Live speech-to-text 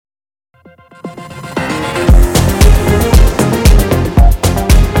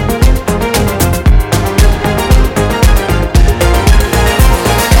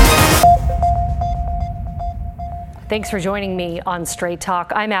Thanks for joining me on Straight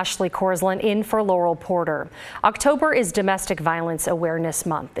Talk. I'm Ashley Korslien in for Laurel Porter. October is Domestic Violence Awareness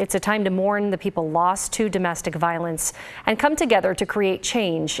Month. It's a time to mourn the people lost to domestic violence and come together to create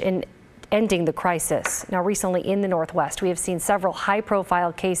change in ending the crisis. Now, recently in the Northwest, we have seen several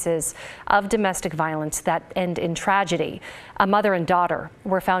high-profile cases of domestic violence that end in tragedy. A mother and daughter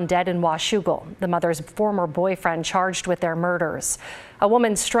were found dead in Washougal, the mother's former boyfriend charged with their murders. A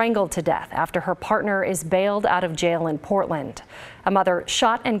woman strangled to death after her partner is bailed out of jail in Portland. A mother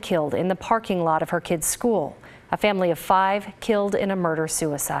shot and killed in the parking lot of her kid's school. A family of 5 killed in a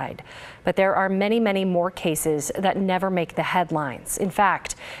murder-suicide. But there are many, many more cases that never make the headlines. In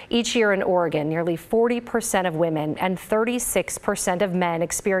fact, each year in Oregon, nearly 40% of women and 36% of men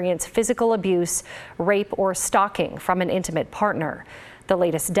experience physical abuse, rape, or stalking from an intimate partner. The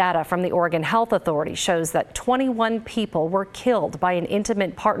latest data from the Oregon Health Authority shows that 21 people were killed by an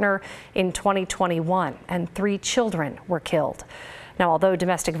intimate partner in 2021, and 3 children were killed. Now, although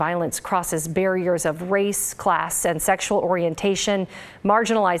domestic violence crosses barriers of race, class, and sexual orientation,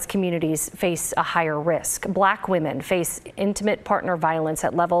 marginalized communities face a higher risk. Black women face intimate partner violence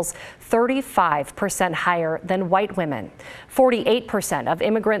at levels 35% higher than white women. 48% of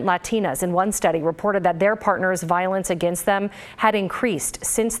immigrant Latinas in one study reported that their partner's violence against them had increased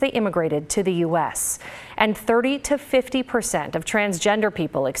since they immigrated to the U.S. And 30 to 50% of transgender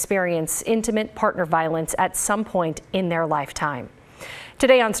people experience intimate partner violence at some point in their lifetime.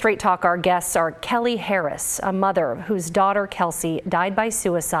 Today on Straight Talk, our guests are Kelly Harris, a mother whose daughter Kelsey died by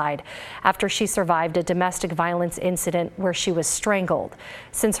suicide after she survived a domestic violence incident where she was strangled.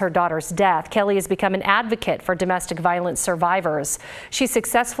 Since her daughter's death, Kelly has become an advocate for domestic violence survivors. She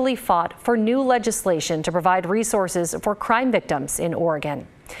successfully fought for new legislation to provide resources for crime victims in Oregon.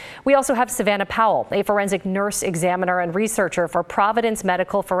 We also have Savannah Powell, a forensic nurse examiner and researcher for Providence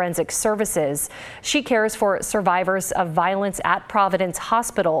Medical Forensic Services. She cares for survivors of violence at Providence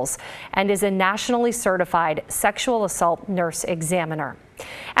hospitals and is a nationally certified sexual assault nurse examiner.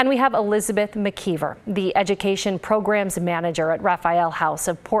 And we have Elizabeth McKeever, the education programs manager at Raphael House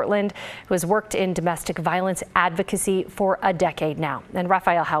of Portland, who has worked in domestic violence advocacy for a decade now. And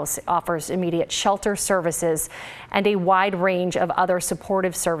Raphael House offers immediate shelter services and a wide range of other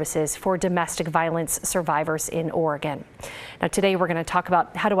supportive services for domestic violence survivors in Oregon. Now, today we're going to talk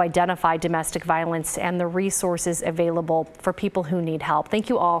about how to identify domestic violence and the resources available for people who need help. Thank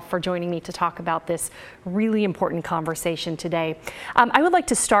you all for joining me to talk about this really important conversation today. I would like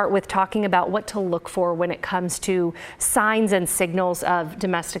to start with talking about what to look for when it comes to signs and signals of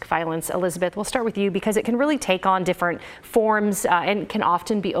domestic violence. Elizabeth, we'll start with you because it can really take on different forms and can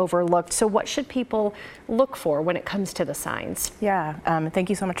often be overlooked. So what should people look for when it comes to the signs? Yeah, thank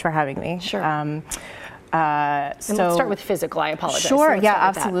you so much for having me. Sure. And let's start with physical. I apologize. Sure, yeah,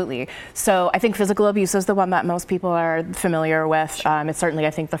 absolutely. So I think physical abuse is the one that most people are familiar with. It's certainly,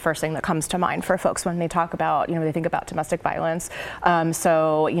 I think, the first thing that comes to mind for folks when they talk about, they think about domestic violence.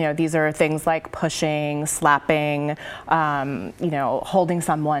 So, these are things like pushing, slapping, holding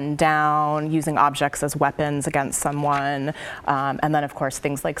someone down, using objects as weapons against someone, and then, of course,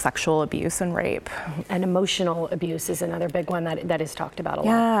 things like sexual abuse and rape. And emotional abuse is another big one that is talked about a lot.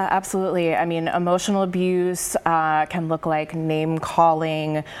 Yeah, absolutely. I mean, emotional abuse can look like name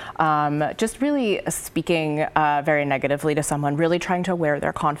calling, just really speaking very negatively to someone, really trying to wear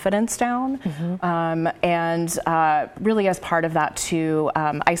their confidence down. And really as part of that too,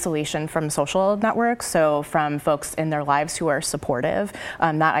 isolation from social networks. So from folks in their lives who are supportive,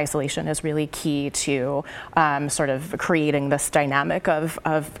 that isolation is really key to sort of creating this dynamic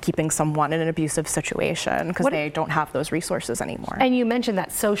of keeping someone in an abusive situation because they don't have those resources anymore. And you mentioned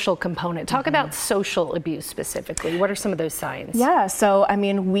that social component. Talk about social abuse specifically. What are some of those signs? Yeah, so I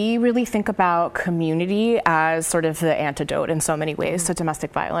mean, we really think about community as sort of the antidote in so many ways to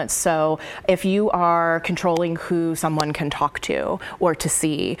domestic violence. So if you are controlling who someone can talk to or to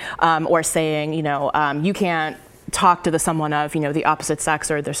see, or saying, you can't talk to someone of, the opposite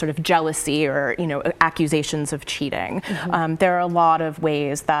sex, or there's sort of jealousy or, accusations of cheating. There are a lot of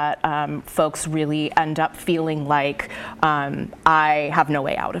ways that folks really end up feeling like I have no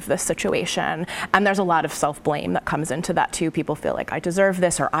way out of this situation. And there's a lot of self-blame that comes into that too. People feel like I deserve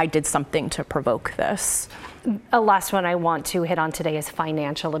this or I did something to provoke this. A last one I want to hit on today is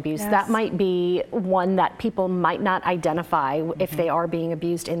financial abuse. Yes. That might be one that people might not identify if they are being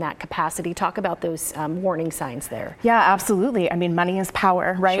abused in that capacity. Talk about those warning signs there. Yeah, absolutely. I mean, money is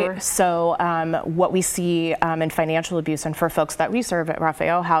power, right? Sure. So what we see in financial abuse, and for folks that we serve at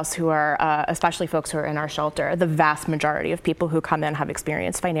Raphael House, who are especially folks who are in our shelter, the vast majority of people who come in have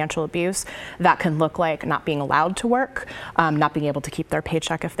experienced financial abuse. That can look like not being allowed to work, not being able to keep their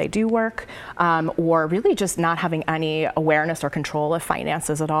paycheck if they do work, or really just just not having any awareness or control of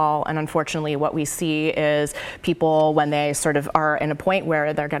finances at all. And unfortunately, what we see is people, when they sort of are in a point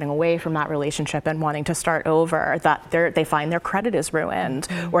where they're getting away from that relationship and wanting to start over, that they find their credit is ruined,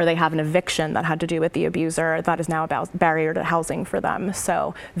 or they have an eviction that had to do with the abuser that is now about barrier to housing for them.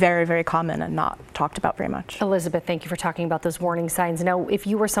 So very, very common and not talked about very much. Elizabeth, thank you for talking about those warning signs. Now, if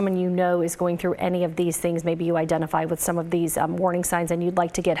you or someone you know is going through any of these things, maybe you identify with some of these warning signs and you'd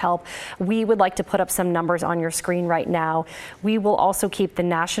like to get help, we would like to put up some numbers on your screen right now. We will also keep the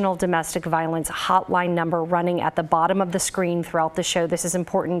National Domestic Violence Hotline number running at the bottom of the screen throughout the show. This is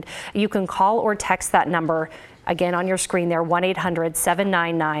important. You can call or text that number. Again, on your screen there,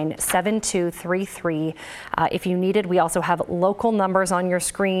 1-800-799-7233. If you need it, we also have local numbers on your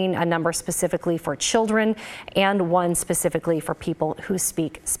screen, a number specifically for children and one specifically for people who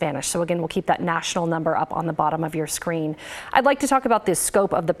speak Spanish. So again, we'll keep that national number up on the bottom of your screen. I'd like to talk about the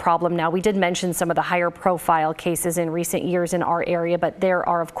scope of the problem now. We did mention some of the higher profile cases in recent years in our area, but there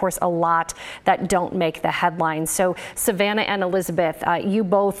are, of course, a lot that don't make the headlines. So Savannah and Elizabeth, you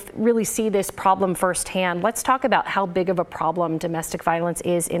both really see this problem firsthand. Let's talk about how big of a problem domestic violence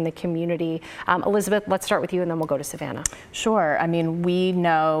is in the community. Elizabeth, let's start with you and then we'll go to Savannah. Sure. I mean, we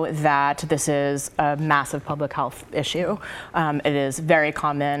know that this is a massive public health issue. It is very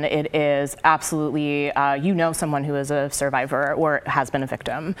common. It is absolutely, someone who is a survivor or has been a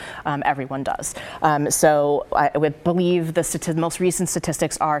victim. Everyone does. So I would believe the most recent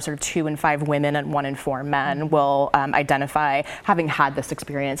statistics are sort of 2 in 5 women and 1 in 4 men will identify having had this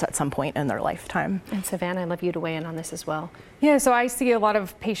experience at some point in their lifetime. And Savannah, I'd love you to weigh in on this as well. Yeah, so I see a lot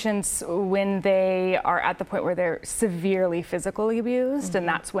of patients when they are at the point where they're severely physically abused, and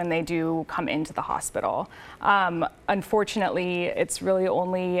that's when they do come into the hospital. Unfortunately, it's really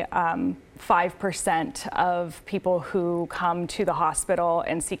only 5% of people who come to the hospital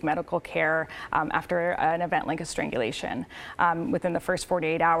and seek medical care after an event like a strangulation within the first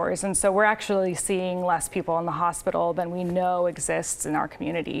 48 hours. And so we're actually seeing less people in the hospital than we know exists in our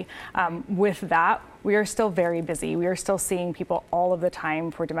community. With that, we are still very busy. We are still seeing people all of the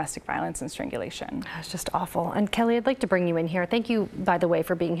time for domestic violence and strangulation. It's just awful. And Kelly, I'd like to bring you in here. Thank you, by the way,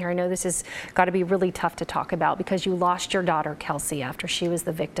 for being here. I know this has got to be really tough to talk about because you lost your daughter, Kelsey, after she was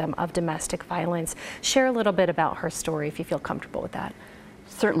the victim of domestic violence. Share a little bit about her story if you feel comfortable with that.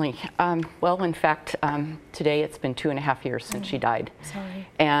 Certainly. Well, in fact, today it's been 2.5 years since she died. Sorry.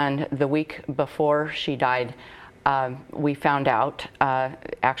 And the week before she died, we found out,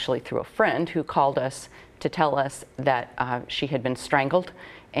 actually through a friend who called us to tell us that she had been strangled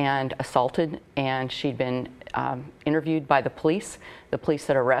and assaulted, and she'd been interviewed by the police. The police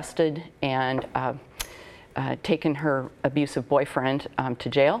had arrested and taken her abusive boyfriend to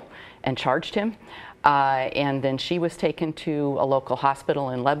jail and charged him. And then she was taken to a local hospital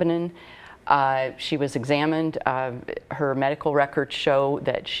in Lebanon. She was examined. Her medical records show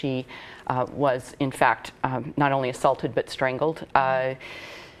that she was, in fact, not only assaulted but strangled.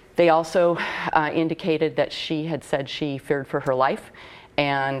 They also indicated that she had said she feared for her life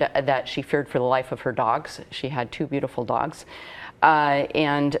and that she feared for the life of her dogs. She had 2 beautiful dogs.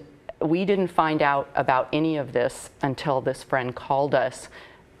 And we didn't find out about any of this until this friend called us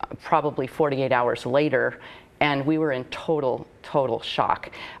probably 48 hours later, and we were in total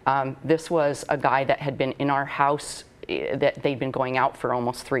shock. This was a guy that had been in our house, that they'd been going out for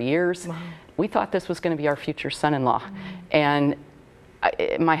almost 3 years. Wow. We thought this was going to be our future son-in-law. And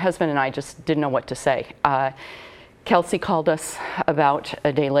my husband and I just didn't know what to say. Kelsey called us about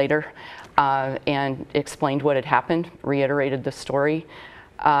a day later and explained what had happened, reiterated the story,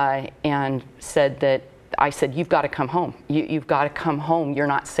 and said that, I said, you've got to come home. You've got to come home. You're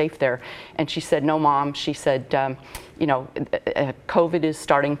not safe there. And she said, no, Mom. She said, COVID is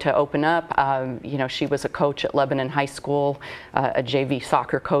starting to open up. She was a coach at Lebanon High School, a JV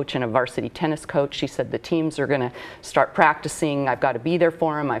soccer coach and a varsity tennis coach. She said, the teams are going to start practicing. I've got to be there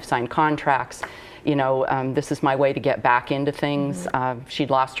for them. I've signed contracts. This is my way to get back into things. She'd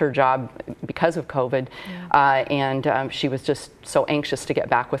lost her job because of COVID, and she was just so anxious to get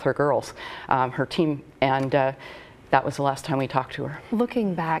back with her girls, her team, and that was the last time we talked to her.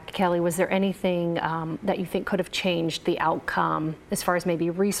 Looking back, Kelly, was there anything that you think could have changed the outcome as far as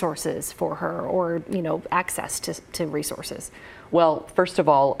maybe resources for her or, access to resources? Well, first of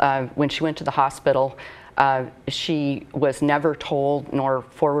all, when she went to the hospital, she was never told nor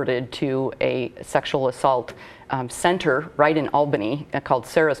forwarded to a sexual assault center right in Albany called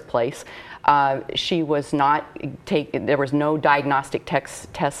Sarah's Place. She was not taken, there was no diagnostic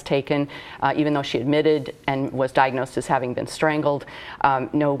test taken, even though she admitted and was diagnosed as having been strangled.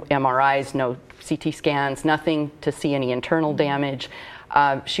 No MRIs, no CT scans, nothing to see any internal damage.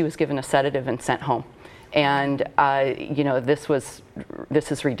 She was given a sedative and sent home. And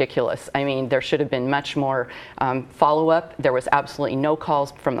this is ridiculous. I mean, there should have been much more follow-up. There was absolutely no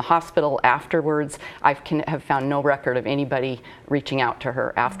calls from the hospital afterwards. I have found no record of anybody reaching out to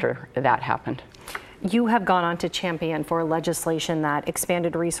her after that happened. You have gone on to champion for legislation that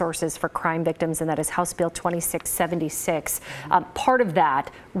expanded resources for crime victims, and that is House Bill 2676. Part of that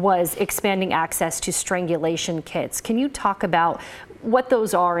was expanding access to strangulation kits. Can you talk about what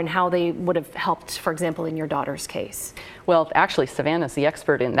those are and how they would have helped, for example, in your daughter's case? Well, actually, Savannah's the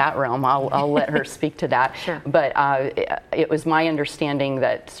expert in that realm. I'll let her speak to that. Sure. But it was my understanding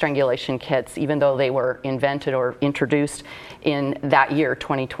that strangulation kits, even though they were invented or introduced in that year,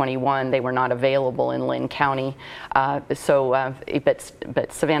 2021, they were not available in Lynn County. But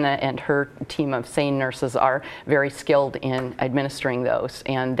Savannah and her team of SANE nurses are very skilled in administering those,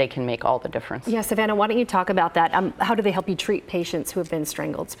 and they can make all the difference. Yeah, Savannah, why don't you talk about that? How do they help you treat patients who have been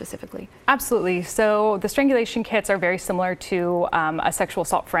strangled specifically? Absolutely. So the strangulation kits are very similar to a sexual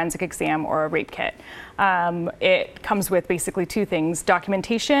assault forensic exam or a rape kit. It comes with basically two things: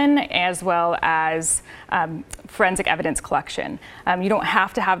 documentation as well as forensic evidence collection. You don't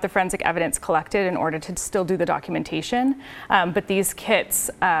have to have the forensic evidence collected in order to still do the documentation, but these kits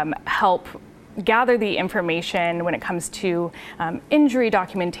help gather the information when it comes to injury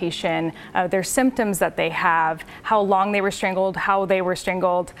documentation, their symptoms that they have, how long they were strangled, how they were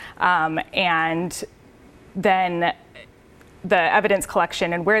strangled, and then the evidence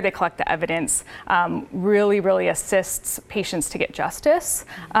collection and where they collect the evidence really assists patients to get justice,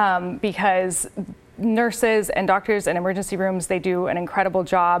 because nurses and doctors in emergency rooms, they do an incredible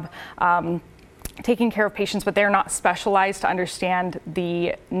job taking care of patients, but they're not specialized to understand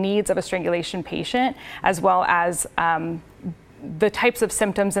the needs of a strangulation patient, as well as the types of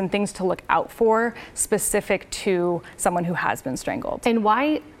symptoms and things to look out for specific to someone who has been strangled. And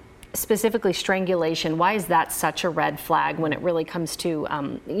why specifically strangulation? Why is that such a red flag when it really comes to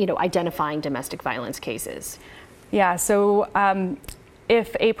identifying domestic violence cases? Yeah, so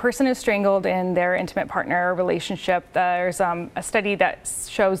if a person is strangled in their intimate partner relationship, there's a study that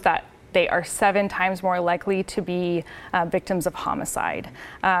shows that they are 7 times more likely to be victims of homicide.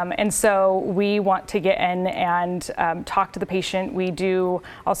 And so we want to get in and talk to the patient. We do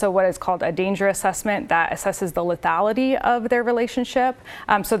also what is called a danger assessment that assesses the lethality of their relationship,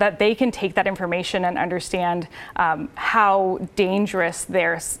 so that they can take that information and understand how dangerous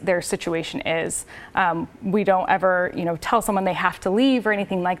their situation is. We don't ever tell someone they have to leave or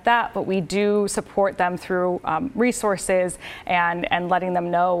anything like that, but we do support them through resources and letting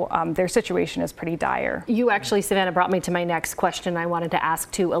them know their situation is pretty dire. You actually, Savannah, brought me to my next question I wanted to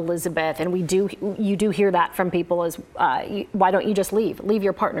ask to Elizabeth, and you do hear that from people as why don't you just leave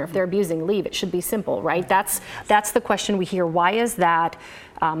your partner? If they're abusing, leave. It should be simple, right? That's the question we hear. Why is that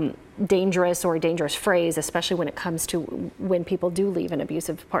dangerous, or a dangerous phrase, especially when it comes to when people do leave an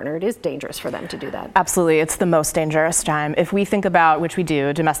abusive partner? It is dangerous for them to do that. Absolutely. It's the most dangerous time. If we think about, which we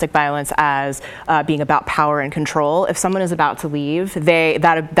do, domestic violence as being about power and control, if someone is about to leave,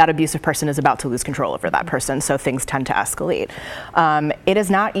 that abusive person is about to lose control over that person, so things tend to escalate. It is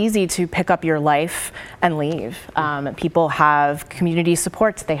not easy to pick up your life and leave. People have community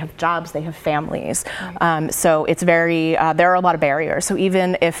supports, they have jobs, they have families. So it's there are a lot of barriers. So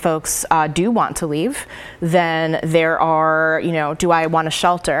even if folks do want to leave, then there are, do I want a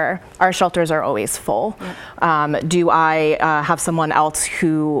shelter? Our shelters are always full. Do I have someone else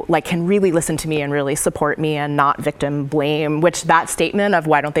who can really listen to me and really support me and not victim blame, which that statement of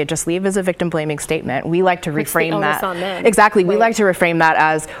why don't they just leave is a victim blaming statement. We like to reframe that. On them. Exactly. Right. We like to reframe that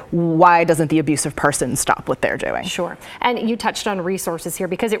as why doesn't the abusive person stop what they're doing? Sure. And you touched on resources here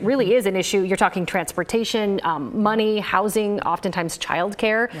because it really is an issue. You're talking transportation, money, housing, oftentimes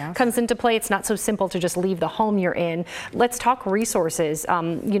childcare comes into play. It's not so simple to just leave the home you're in. Let's talk resources,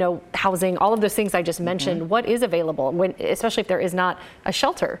 housing, all of those things I just mentioned. What is available, especially if there is not a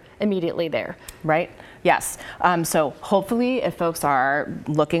shelter immediately there? Right. Yes. So hopefully if folks are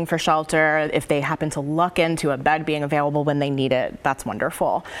looking for shelter, if they happen to luck into a bed being available when they need it, that's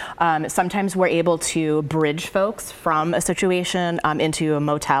wonderful. Sometimes we're able to bridge folks from a situation into a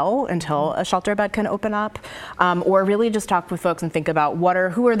motel until a shelter bed can open up, or really just talk with folks and think about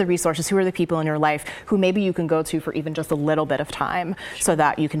who are the resources, who are the people in your life who maybe you can go to for even just a little bit of time, so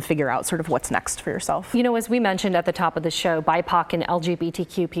that you can figure out sort of what's next for yourself. As we mentioned at the top of the show, BIPOC and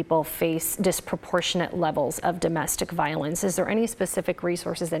LGBTQ people face disproportionate levels of domestic violence. Is there any specific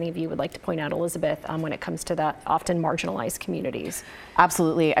resources any of you would like to point out, Elizabeth, when it comes to the often marginalized communities?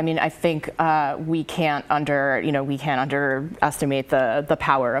 Absolutely. I mean, I think we can't underestimate the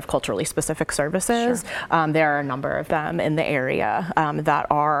power of culturally specific services. Sure. There are a number of them in the area that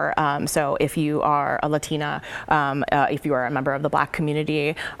are, so if you are a Latina, if you are a member of the Black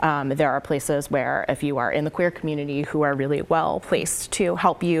community, there are places where if you are in the queer community who are really well placed to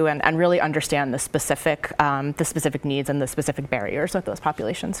help you and really understand the specific needs and the specific barriers that those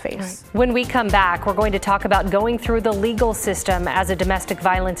populations face. Right. When we come back, we're going to talk about going through the legal system as a domestic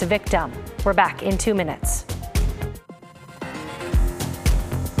violence victim. We're back in 2 minutes.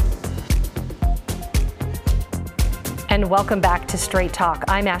 And welcome back to Straight Talk.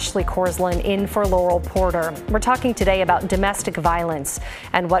 I'm Ashley Korslien in for Laurel Porter. We're talking today about domestic violence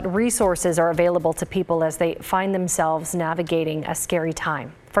and what resources are available to people as they find themselves navigating a scary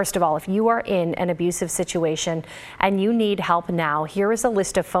time. First of all, if you are in an abusive situation and you need help now, here is a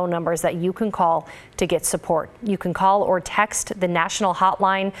list of phone numbers that you can call to get support. You can call or text the national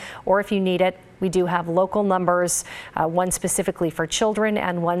hotline, or if you need it, we do have local numbers, one specifically for children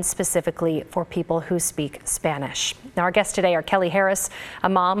and one specifically for people who speak Spanish. Now, our guests today are Kelly Harris, a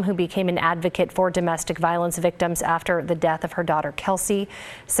mom who became an advocate for domestic violence victims after the death of her daughter, Kelsey.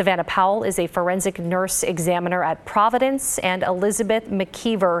 Savannah Powell is a forensic nurse examiner at Providence, and Elizabeth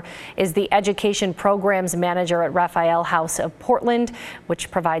McKeever is the education programs manager at Raphael House of Portland,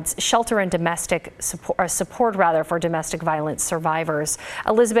 which provides shelter and domestic support for domestic violence survivors.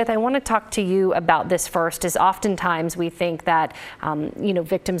 Elizabeth, I want to talk to you about this first, is oftentimes we think that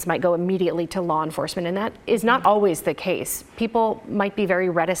victims might go immediately to law enforcement, and that is not always the case. People might be very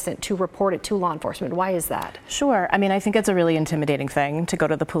reticent to report it to law enforcement. Why is that? Sure. I mean, I think it's a really intimidating thing to go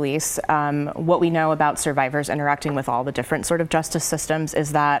to the police. What we know about survivors interacting with all the different sort of justice systems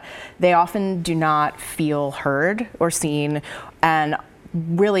is that they often do not feel heard or seen, and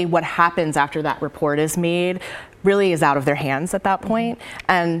really what happens after that report is made really is out of their hands at that point.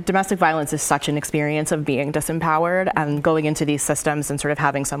 And domestic violence is such an experience of being disempowered, and going into these systems and sort of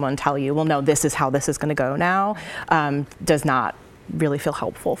having someone tell you, well, no, this is how this is going to go now, does not really feel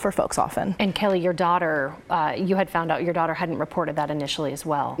helpful for folks often. And Kelly, your daughter, you had found out your daughter hadn't reported that initially as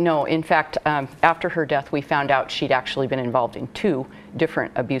well. No, in fact, after her death, we found out she'd actually been involved in 2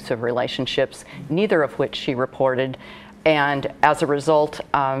 different abusive relationships, neither of which she reported. And as a result,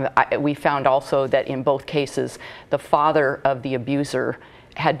 we found also that in both cases, the father of the abuser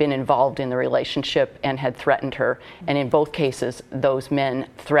had been involved in the relationship and had threatened her. And in both cases, those men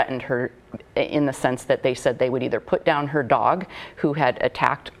threatened her in the sense that they said they would either put down her dog, who had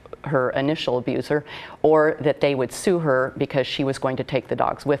attacked her initial abuser, or that they would sue her because she was going to take the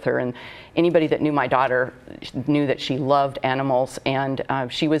dogs with her. And anybody that knew my daughter knew that she loved animals, and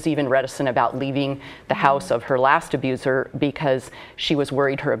she was even reticent about leaving the house of her last abuser because she was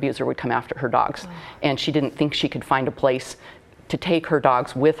worried her abuser would come after her dogs. And she didn't think she could find a place to take her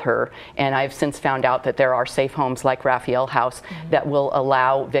dogs with her. And I've since found out that there are safe homes like Raphael House that will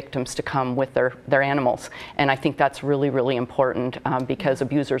allow victims to come with their animals. And I think that's really, really important because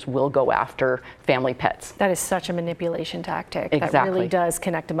abusers will go after family pets. That is such a manipulation tactic. Exactly. That really does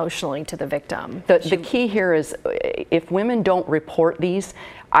connect emotionally to the victim. The key here is if women don't report these,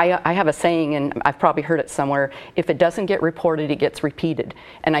 I have a saying, and I've probably heard it somewhere, if it doesn't get reported, it gets repeated.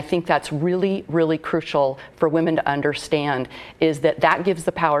 And I think that's really, really crucial for women to understand, is that gives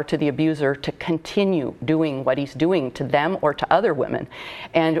the power to the abuser to continue doing what he's doing to them or to other women.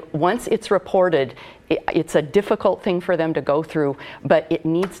 And once it's reported, it's a difficult thing for them to go through, but it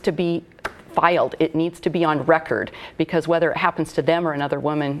needs to be filed. It needs to be on record, because whether it happens to them or another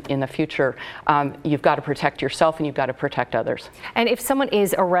woman in the future, you've got to protect yourself and you've got to protect others. And if someone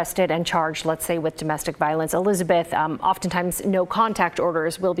is arrested and charged, let's say with domestic violence, Elizabeth, oftentimes no contact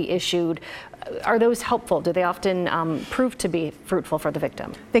orders will be issued. Are those helpful? Do they often prove to be fruitful for the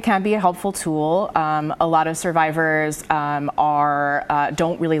victim? They can be a helpful tool. A lot of survivors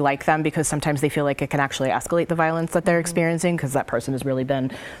don't really like them because sometimes they feel like it can actually escalate the violence that they're experiencing, because that person has really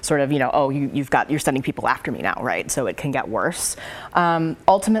been sort of, you're sending people after me now, right? So it can get worse.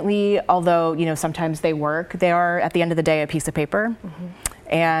 Ultimately, although sometimes they work, they are at the end of the day a piece of paper.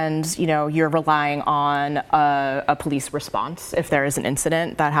 And you're relying on a police response if there is an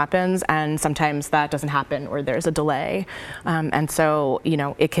incident that happens, and sometimes that doesn't happen or there's a delay, and so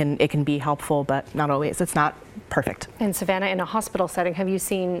it can be helpful, but not always. It's not perfect. And Savannah, in a hospital setting, have you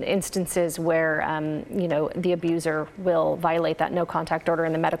seen instances where the abuser will violate that no contact order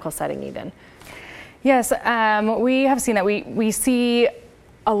in the medical setting even? Yes, we have seen that. We see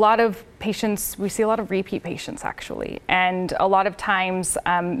a lot of patients, we see a lot of repeat patients actually, and a lot of times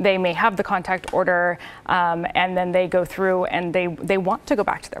they may have the contact order and then they go through and they want to go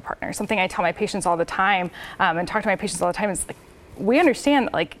back to their partner. Something I tell my patients all the time and talk to my patients all the time is like, we understand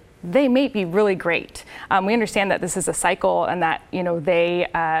that like they may be really great. We understand that this is a cycle and that they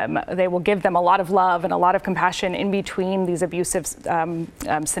will give them a lot of love and a lot of compassion in between these abusive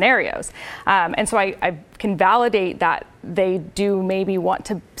scenarios. And so I can validate that they do maybe want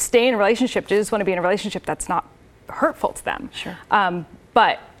to stay in a relationship, they just want to be in a relationship that's not hurtful to them. Sure.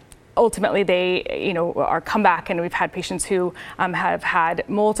 But ultimately they are come back, and we've had patients who have had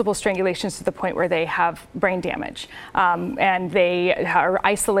multiple strangulations to the point where they have brain damage and they are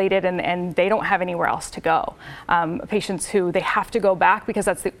isolated and they don't have anywhere else to go. Patients who they have to go back because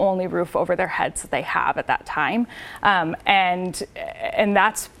that's the only roof over their heads that they have at that time, and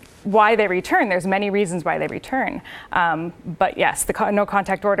that's why they return. There's many reasons why they return. But yes, the no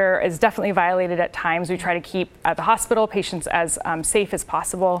contact order is definitely violated at times. We try to keep at the hospital patients as safe as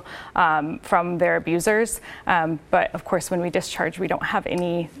possible from their abusers. But of course, when we discharge, we don't have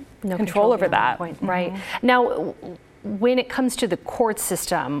any control over that. Right. Now, when it comes to the court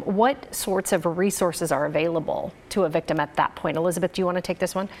system, what sorts of resources are available to a victim at that point? Elizabeth, do you want to take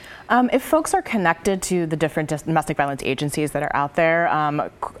this one? If folks are connected to the different domestic violence agencies that are out there,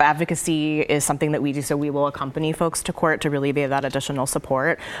 advocacy is something that we do, so we will accompany folks to court to really be that additional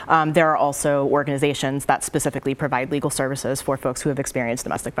support. There are also organizations that specifically provide legal services for folks who have experienced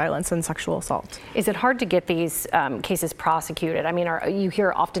domestic violence and sexual assault. Is it hard to get these cases prosecuted? I mean, you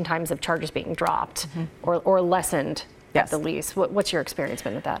hear oftentimes of charges being dropped or lessened. Yes. At the least. What's your experience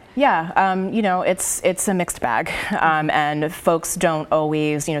been with that? Yeah, it's a mixed bag, and folks don't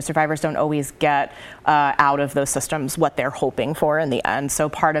always, survivors don't always get out of those systems what they're hoping for in the end. So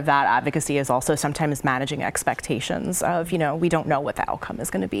part of that advocacy is also sometimes managing expectations of, we don't know what the outcome is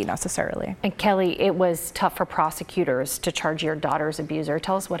going to be necessarily. And Kelly, it was tough for prosecutors to charge your daughter's abuser.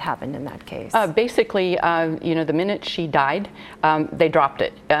 Tell us what happened in that case. Basically, the minute she died, they dropped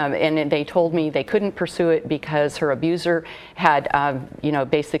it, and they told me they couldn't pursue it because her abuser had,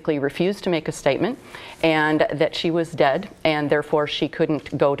 basically refused to make a statement, and that she was dead, and therefore she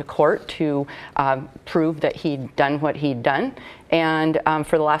couldn't go to court to prove that he'd done what he'd done. And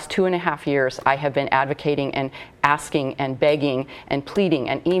for the last 2.5 years, I have been advocating and asking and begging and pleading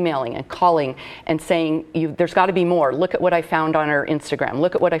and emailing and calling and saying, there's got to be more. Look at what I found on her Instagram.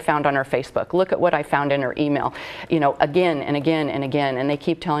 Look at what I found on her Facebook. Look at what I found in her email. Again and again and again. And they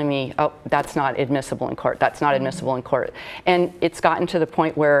keep telling me, oh, that's not admissible in court. That's not admissible in court. And it's gotten to the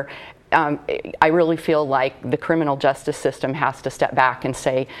point where I really feel like the criminal justice system has to step back and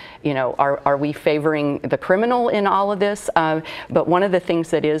say, are we favoring the criminal in all of this? But one of the things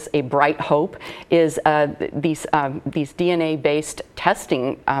that is a bright hope is these DNA-based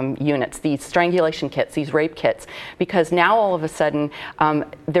testing units, these strangulation kits, these rape kits, because now all of a sudden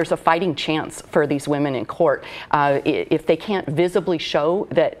there's a fighting chance for these women in court. If they can't visibly show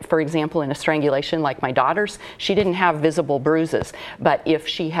that, for example, in a strangulation like my daughter's, she didn't have visible bruises, but if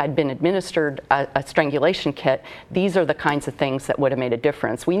she had been administered a strangulation kit, these are the kinds of things that would have made a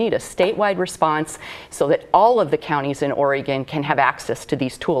difference. We need a statewide response so that all of the counties in Oregon can have access to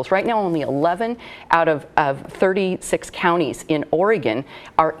these tools. Right now, only 11 out of 36 counties in Oregon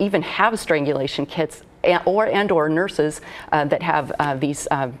even have strangulation kits or nurses that have these,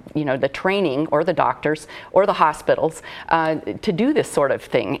 the training, or the doctors or the hospitals to do this sort of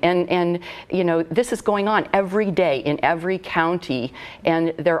thing. And this is going on every day in every county,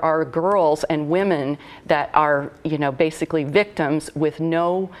 and there are girls and women that are, basically victims with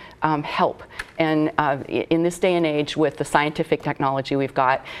no help. And in this day and age, with the scientific technology we've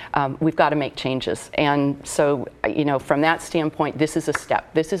got to make changes. And so, from that standpoint, this is a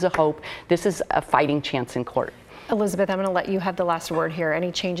step. This is a hope. This is a fighting chance in court. Elizabeth, I'm going to let you have the last word here.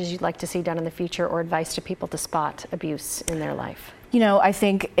 Any changes you'd like to see done in the future, or advice to people to spot abuse in their life? I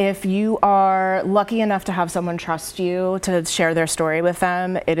think if you are lucky enough to have someone trust you to share their story with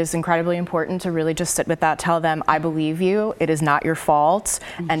them, it is incredibly important to really just sit with that, tell them, I believe you, it is not your fault,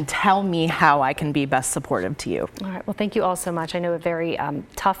 and tell me how I can be best supportive to you. All right, well, thank you all so much. I know a very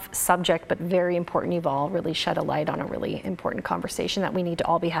tough subject, but very important. You've all really shed a light on a really important conversation that we need to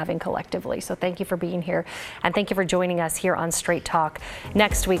all be having collectively. So thank you for being here, and thank you for joining us here on Straight Talk.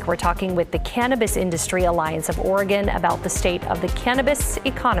 Next week, we're talking with the Cannabis Industry Alliance of Oregon about the state of the cannabis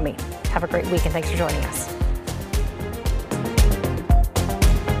economy. Have a great week, and thanks for joining us.